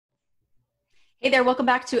Hey there, welcome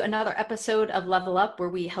back to another episode of Level Up, where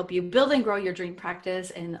we help you build and grow your dream practice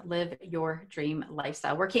and live your dream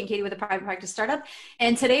lifestyle. We're Kate and Katie with a private practice startup.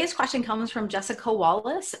 And today's question comes from Jessica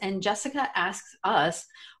Wallace. And Jessica asks us,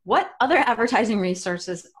 what other advertising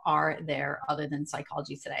resources are there other than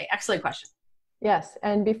Psychology Today? Excellent question. Yes.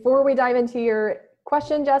 And before we dive into your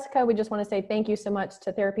question, Jessica, we just want to say thank you so much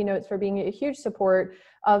to TherapyNotes for being a huge support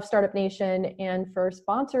of Startup Nation and for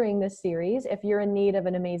sponsoring this series. If you're in need of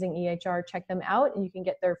an amazing EHR, check them out, and you can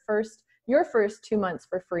get your first 2 months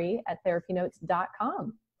for free at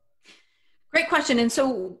therapynotes.com. Great question. And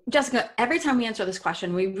so, Jessica, every time we answer this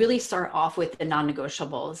question, we really start off with the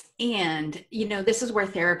non-negotiables. And, this is where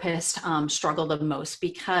therapists struggle the most,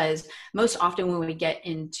 because most often when we get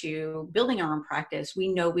into building our own practice, we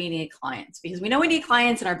know we need clients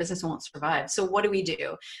and our business won't survive. So what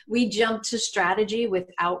do? We jump to strategy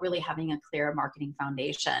without really having a clear marketing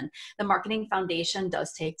foundation. The marketing foundation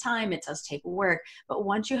does take time. It does take work. But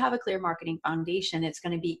once you have a clear marketing foundation, it's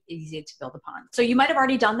going to be easy to build upon. So you might have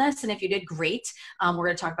already done this. And if you did, great. We're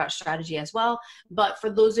going to talk about strategy as well. But for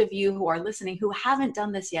those of you who are listening who haven't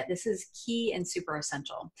done this yet, this is key and super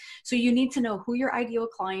essential. So you need to know who your ideal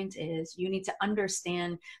client is. You need to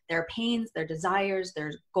understand their pains, their desires,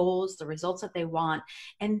 their goals, the results that they want.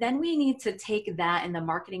 And then we need to take that in the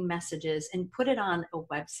marketing messages and put it on a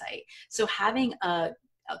website. So having a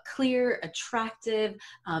clear, attractive,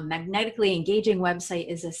 magnetically engaging website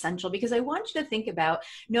is essential, because I want you to think about,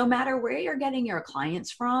 no matter where you're getting your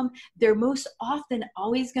clients from, they're most often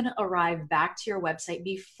always going to arrive back to your website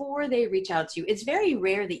before they reach out to you. It's very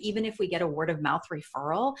rare that even if we get a word of mouth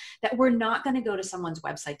referral, that we're not going to go to someone's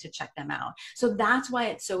website to check them out. So that's why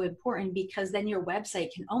it's so important, because then your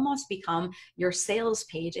website can almost become your sales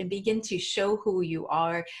page and begin to show who you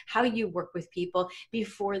are, how you work with people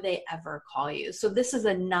before they ever call you. So this is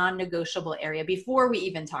a non-negotiable area before we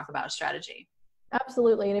even talk about strategy.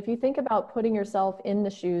 Absolutely. And if you think about putting yourself in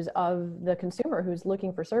the shoes of the consumer who's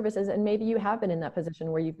looking for services, and maybe you have been in that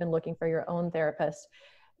position where you've been looking for your own therapist,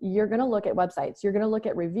 you're going to look at websites, you're going to look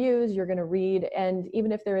at reviews, you're going to read. And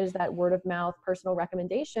even if there is that word of mouth personal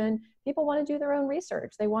recommendation, people want to do their own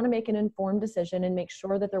research. They want to make an informed decision and make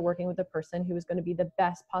sure that they're working with a person who is going to be the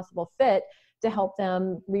best possible fit to help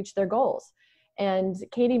them reach their goals. And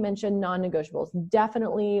Katie mentioned non-negotiables.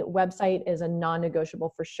 Definitely website is a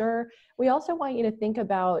non-negotiable for sure. We also want you to think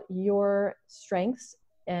about your strengths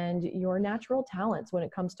and your natural talents when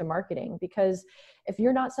it comes to marketing, because if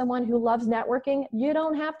you're not someone who loves networking, you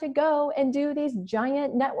don't have to go and do these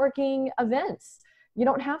giant networking events. You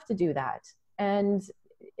don't have to do that. And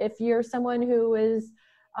if you're someone who is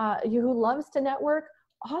who loves to network,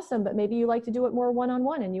 awesome, but maybe you like to do it more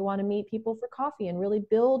one-on-one and you want to meet people for coffee and really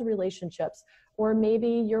build relationships. Or maybe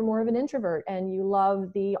you're more of an introvert and you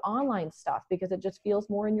love the online stuff because it just feels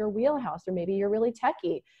more in your wheelhouse, or maybe you're really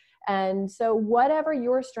techie. And so whatever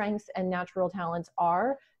your strengths and natural talents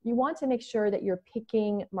are, you want to make sure that you're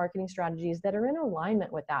picking marketing strategies that are in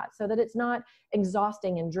alignment with that, so that it's not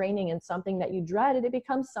exhausting and draining and something that you dread, and it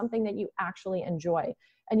becomes something that you actually enjoy.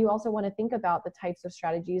 And you also want to think about the types of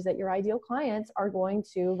strategies that your ideal clients are going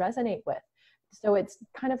to resonate with. So it's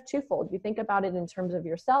kind of twofold. You think about it in terms of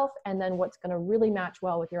yourself and then what's going to really match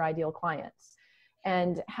well with your ideal clients.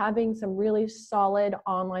 And having some really solid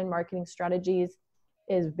online marketing strategies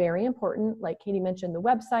is very important. Like Katie mentioned, the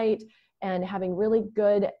website, and having really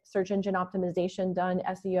good search engine optimization done,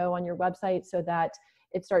 SEO on your website, so that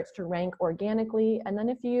it starts to rank organically. And then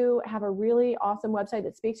if you have a really awesome website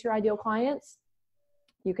that speaks to your ideal clients,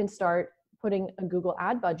 you can start putting a Google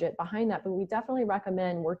ad budget behind that. But we definitely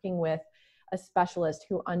recommend working with a specialist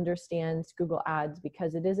who understands Google ads,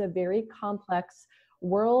 because it is a very complex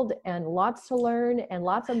world and lots to learn and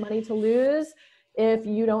lots of money to lose if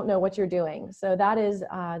you don't know what you're doing. So that is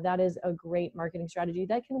a great marketing strategy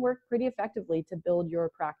that can work pretty effectively to build your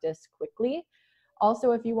practice quickly.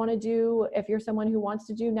 Also, if you're someone who wants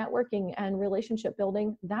to do networking and relationship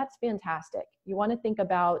building, that's fantastic. You want to think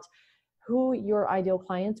about who your ideal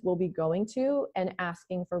clients will be going to and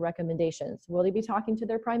asking for recommendations. Will they be talking to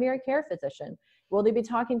their primary care physician? Will they be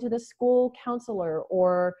talking to the school counselor?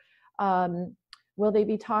 Or will they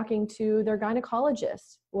be talking to their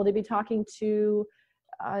gynecologist? Will they be talking to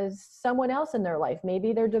someone else in their life?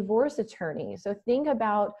 Maybe their divorce attorney. So think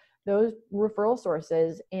about those referral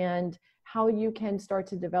sources and how you can start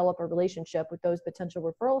to develop a relationship with those potential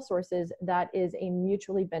referral sources that is a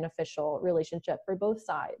mutually beneficial relationship for both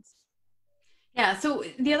sides. Yeah. So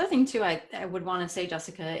the other thing too, I would want to say,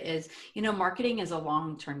 Jessica, is, marketing is a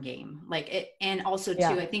long-term game. Like it, and also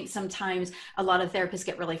Yeah. too, I think sometimes a lot of therapists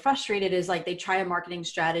get really frustrated is like they try a marketing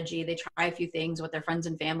strategy, they try a few things what their friends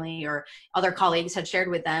and family or other colleagues had shared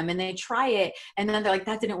with them, and they try it, and then they're like,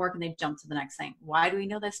 that didn't work, and they jump to the next thing. Why do we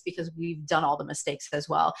know this? Because we've done all the mistakes as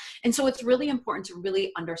well. And so it's really important to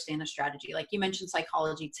really understand the strategy. Like you mentioned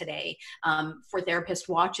Psychology Today. For therapists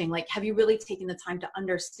watching, like, have you really taken the time to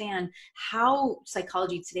understand how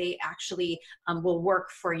Psychology Today actually will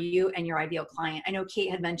work for you and your ideal client? I know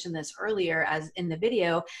Kate had mentioned this earlier as in the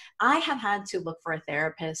video. I have had to look for a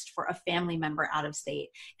therapist for a family member out of state.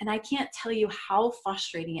 And I can't tell you how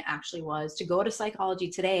frustrating it actually was to go to Psychology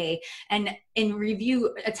Today and in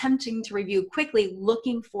review, attempting to review quickly,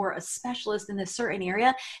 looking for a specialist in a certain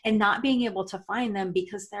area and not being able to find them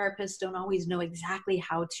because therapists don't always know exactly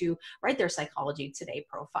how to write their Psychology Today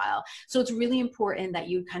profile. So it's really important that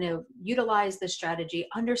you kind of utilize this strategy,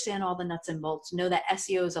 understand all the nuts and bolts, know that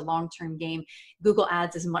SEO is a long-term game. Google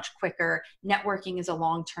Ads is much quicker. Networking is a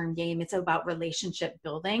long-term game. It's about relationship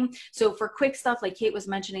building. So for quick stuff, like Kate was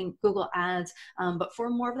mentioning, Google Ads, but for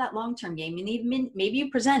more of that long-term game, you need, maybe you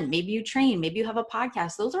present, maybe you train, maybe you have a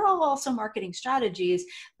podcast. Those are all also marketing strategies,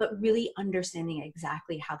 but really understanding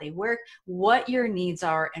exactly how they work, what your needs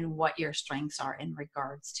are, and what your strengths are in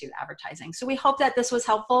regards to advertising. So we hope that this was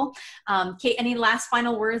helpful. Kate, any last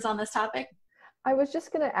final words on this topic? I was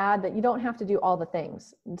just going to add that you don't have to do all the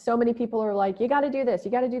things. So many people are like, you got to do this, you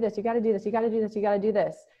got to do this, you got to do this, you got to do this, you got to do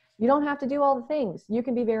this. You don't have to do all the things. You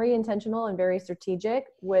can be very intentional and very strategic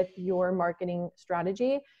with your marketing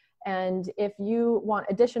strategy. And if you want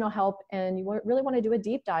additional help and you really want to do a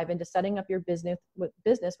deep dive into setting up your business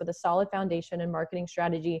with a solid foundation and marketing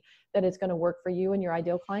strategy that is going to work for you and your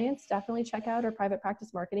ideal clients, definitely check out our private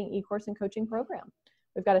practice marketing e-course and coaching program.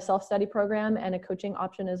 We've got a self-study program and a coaching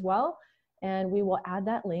option as well. And we will add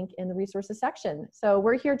that link in the resources section. So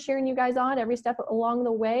we're here cheering you guys on every step along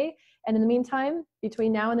the way. And in the meantime,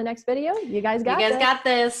 between now and the next video, you guys got this. You guys got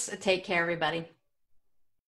this. Take care, everybody.